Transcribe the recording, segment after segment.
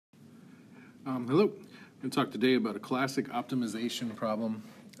Hello. I'm going to talk today about a classic optimization problem.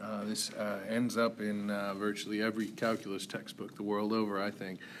 This ends up in virtually every calculus textbook the world over, I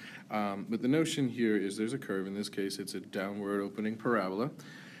think. But the notion here is there's a curve. In this case, it's a downward opening parabola.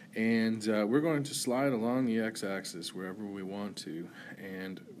 And we're going to slide along the x-axis wherever we want to.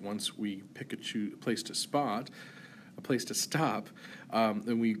 And once we pick a place to stop,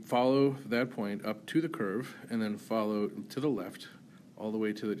 then we follow that point up to the curve and then follow to the left all the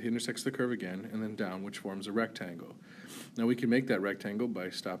way till it intersects the curve again, and then down, which forms a rectangle. Now we can make that rectangle by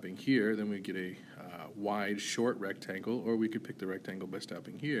stopping here, then we get a wide, short rectangle, or we could pick the rectangle by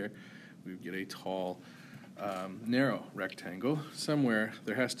stopping here. We would get a tall, narrow rectangle. Somewhere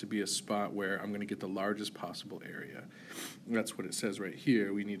there has to be a spot where I'm going to get the largest possible area. That's what it says right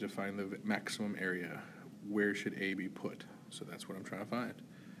here. We need to find the maximum area. Where should A be put? So that's what I'm trying to find.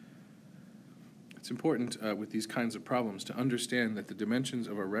 It's important with these kinds of problems to understand that the dimensions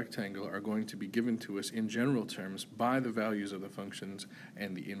of a rectangle are going to be given to us in general terms by the values of the functions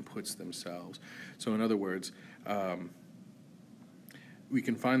and the inputs themselves. So in other words, we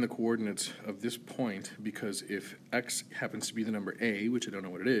can find the coordinates of this point because if x happens to be the number a, which I don't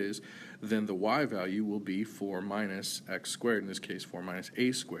know what it is, then the y value will be 4 minus x squared, in this case 4 minus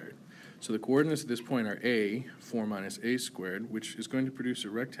a squared. So the coordinates at this point are a, 4 minus a squared, which is going to produce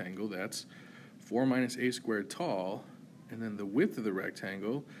a rectangle that's 4 minus a squared tall, and then the width of the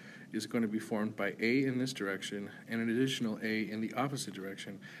rectangle is going to be formed by a in this direction and an additional a in the opposite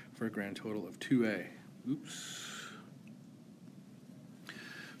direction for a grand total of 2a. Oops.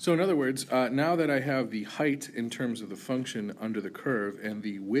 So in other words, now that I have the height in terms of the function under the curve and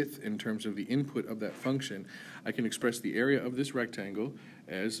the width in terms of the input of that function, I can express the area of this rectangle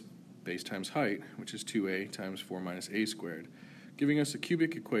as base times height, which is 2a times 4 minus a squared, giving us a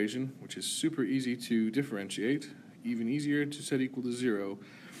cubic equation, which is super easy to differentiate, even easier to set equal to 0,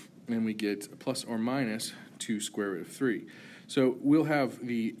 and we get plus or minus 2 square root of 3. So we'll have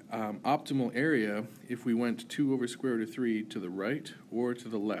the optimal area if we went 2 over square root of 3 to the right or to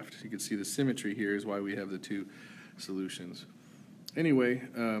the left. You can see the symmetry here is why we have the two solutions. Anyway,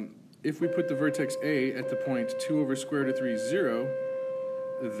 if we put the vertex A at the point 2 over square root of 3 is 0,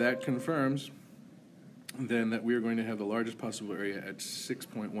 that confirms then that we are going to have the largest possible area at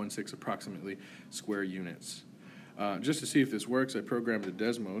 6.16 approximately square units. Just to see if this works, I programmed a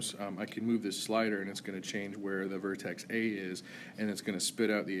Desmos. I can move this slider and it's going to change where the vertex A is, and it's going to spit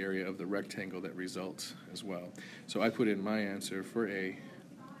out the area of the rectangle that results as well. So I put in my answer for A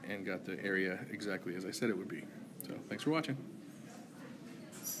and got the area exactly as I said it would be. So thanks for watching.